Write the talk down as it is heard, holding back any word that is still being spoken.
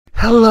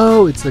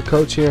Hello, it's the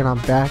coach here, and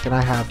I'm back, and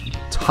I have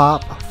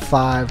top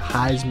 5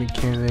 Heisman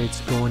candidates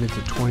going into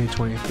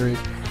 2023.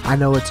 I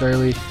know it's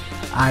early.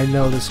 I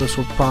know this list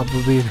will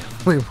probably be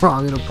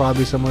wrong. It'll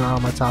probably be somewhere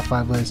on my top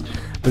 5 list,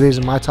 but these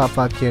are my top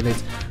 5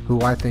 candidates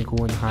who I think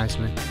will win the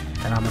Heisman,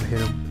 and I'm going to hit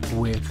them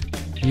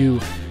with you.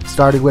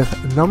 Starting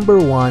with number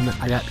 1,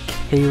 I got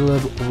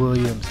Caleb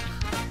Williams.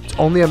 It's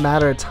only a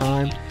matter of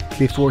time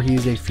before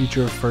he's a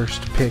future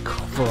first pick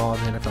for all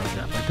the NFL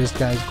draft. Like, this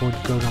guy's going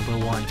to go number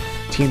 1.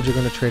 Teams are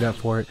going to trade up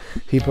for it.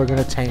 People are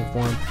going to tank for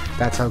him.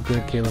 That's how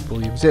good Caleb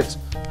Williams is.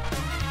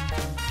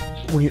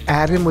 When you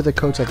add him with a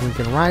coach like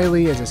Lincoln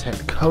Riley as his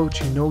head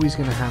coach, you know he's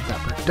going to have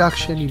that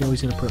production. You know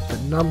he's going to put up the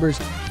numbers.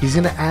 He's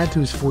going to add to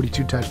his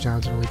 42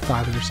 touchdowns and only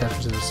 5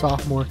 interceptions as a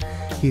sophomore.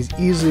 He's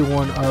easily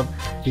one of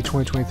the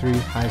 2023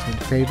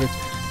 Heisman favorites.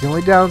 The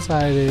only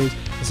downside is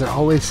it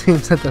always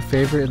seems that the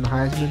favorite in the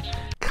Heisman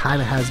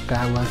kind of has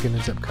bad luck and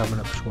ends up coming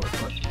up short.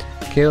 But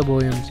Caleb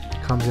Williams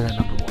comes in at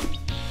number 1.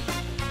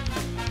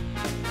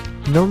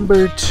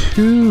 Number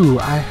 2,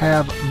 I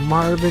have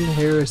Marvin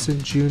Harrison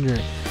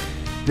Jr.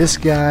 This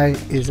guy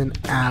is an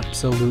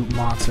absolute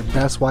monster.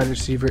 Best wide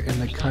receiver in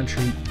the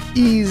country.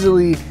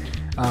 Easily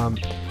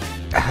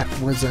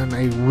was on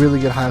a really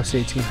good Ohio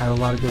State team. Had a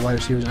lot of good wide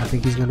receivers. And I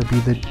think he's going to be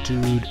the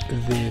dude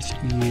this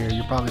year.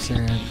 You're probably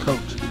saying,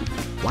 Coach,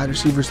 wide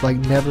receivers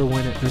never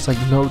win it. There's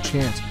no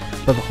chance.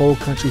 But the whole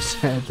country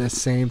said the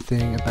same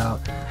thing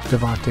about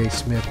Devontae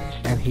Smith,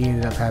 and he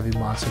ended up having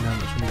monster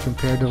numbers. When you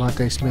compare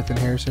Devontae Smith and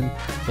Harrison,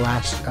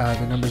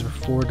 the numbers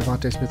before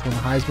Devontae Smith won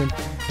the Heisman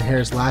and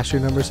Harris last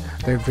year numbers,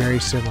 they're very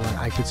similar.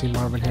 I could see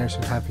Marvin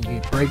Harrison having a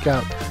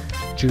breakout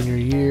junior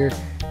year.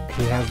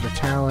 He has the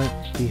talent,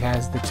 he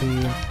has the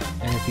team,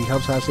 and if he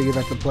helps Ohio State get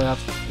back to the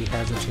playoffs, he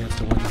has a chance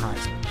to win the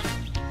Heisman.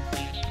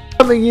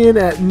 Coming in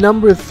at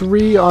number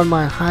 3 on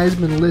my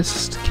Heisman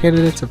list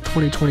candidates of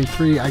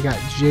 2023, I got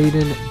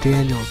Jayden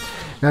Daniels.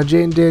 Now,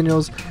 Jayden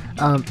Daniels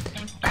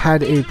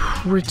had a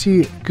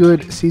pretty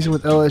good season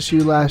with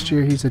LSU last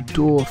year. He's a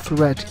dual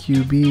threat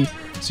QB,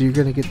 so you're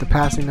going to get the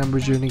passing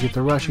numbers, you're going to get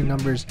the rushing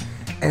numbers,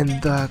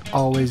 and that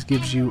always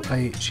gives you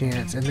a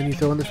chance. And then you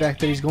throw in the fact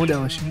that he's going to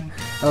LSU.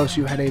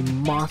 LSU had a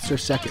monster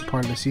second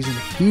part of the season.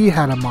 He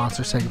had a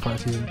monster second part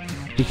of the season.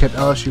 He kept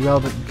LSU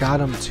relevant,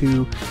 got him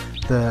to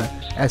the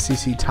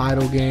SEC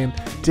title game.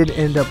 Didn't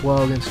end up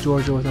well against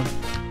Georgia with him,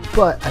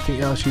 but I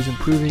think LSU's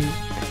improving.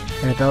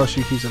 And if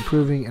LSU keeps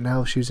improving and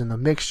LSU's in the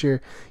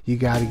mixture, you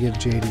got to give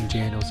Jayden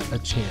Daniels a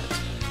chance.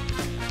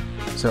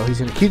 So he's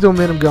going to keep the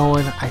momentum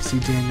going. I see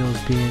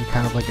Daniels being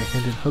kind of like a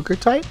Hendon Hooker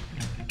type,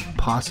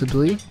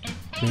 possibly.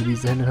 Maybe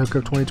he's the Hendon Hooker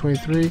of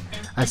 2023.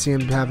 I see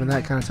him having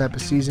that kind of type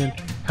of season,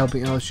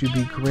 helping LSU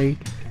be great,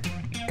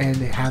 and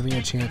having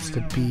a chance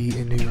to be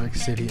in New York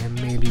City and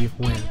maybe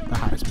win the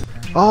Heisman.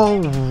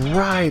 All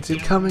right, and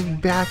coming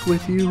back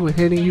with you and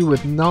hitting you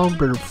with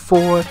number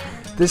 4.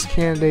 This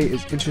candidate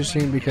is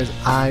interesting because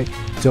I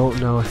don't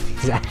know if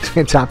he's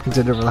actually a top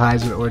contender for the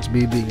Heisman or it's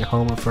me being a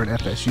homer for an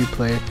FSU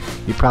player.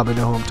 You probably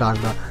know who I'm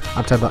talking about.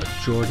 I'm talking about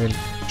Jordan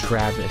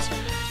Travis.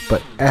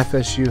 But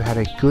FSU had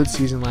a good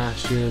season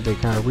last year. They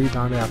kind of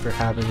rebounded after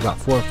having about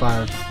 4 or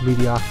 5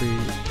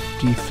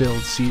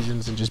 mediocrity-filled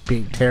seasons and just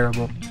being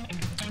terrible.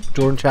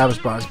 Jordan Travis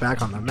brought us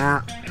back on the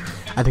map.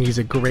 I think he's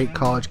a great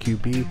college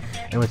QB,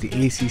 and with the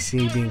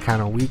ACC being kind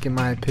of weak in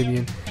my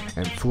opinion,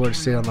 and Florida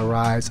State on the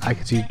rise, I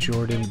could see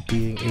Jordan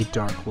being a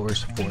dark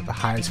horse for the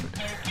Heisman.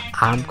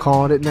 I'm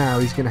calling it now.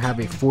 He's going to have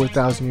a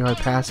 4,000-yard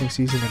passing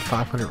season and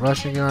 500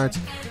 rushing yards.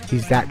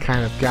 He's that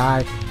kind of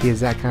guy. He has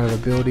that kind of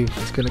ability.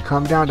 It's going to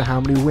come down to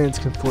how many wins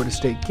can Florida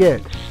State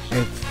get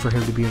and for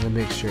him to be in the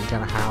mixture and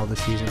kind of how the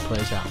season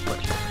plays out. But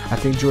I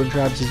think Jordan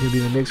Travis is going to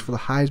be in the mix for the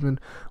Heisman.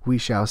 We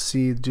shall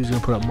see. The dude's going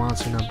to put up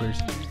monster numbers,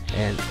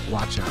 and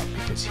watch out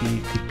because he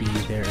could be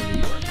there in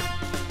New York.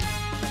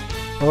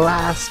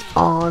 Last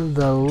on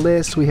the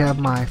list, we have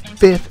my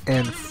 5th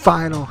and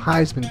final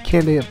Heisman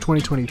candidate of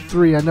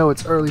 2023. I know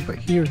it's early, but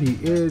here he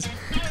is.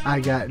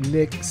 I got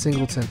Nick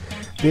Singleton.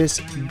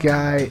 This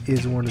guy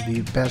is one of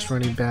the best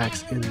running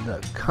backs in the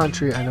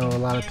country. I know a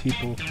lot of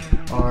people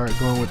are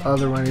going with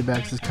other running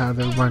backs as kind of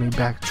their running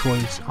back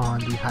choice on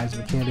the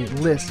Heisman candidate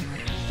list,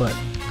 but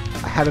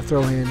I had to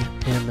throw in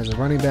him as a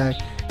running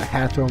back. I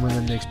had to throw him in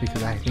the mix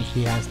because I think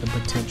he has the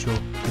potential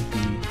to be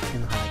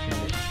in the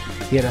Heisman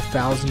mix. He had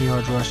 1,000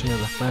 yards rushing as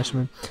a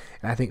freshman,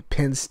 and I think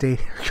Penn State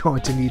are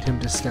going to need him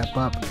to step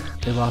up.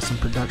 They lost some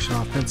production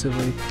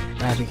offensively,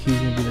 and I think he's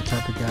going to be the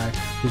type of guy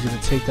who's going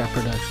to take that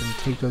production,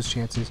 take those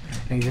chances,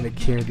 and he's going to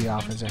carry the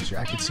offense next year.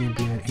 I could see him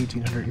being an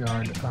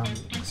 1,800-yard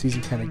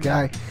season kind of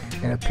guy,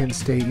 and if Penn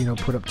State,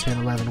 put up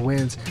 10, 11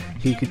 wins,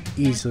 he could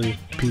easily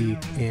be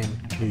in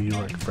New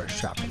York first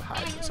shot for the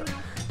Heisman. So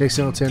Nick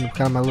Singleton,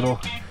 kind of my little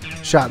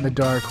shot in the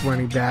dark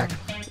running back,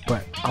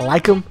 but I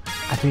like him.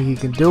 I think he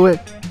can do it.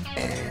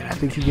 I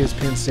think he gives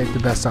Penn State the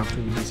best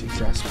opportunity to be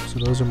successful. So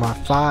those are my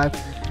 5.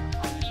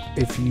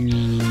 If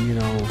you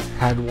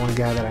had one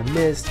guy that I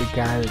missed, a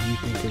guy that you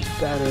think is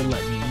better,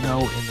 let me know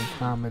in the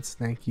comments.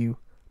 Thank you.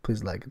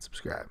 Please like and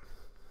subscribe.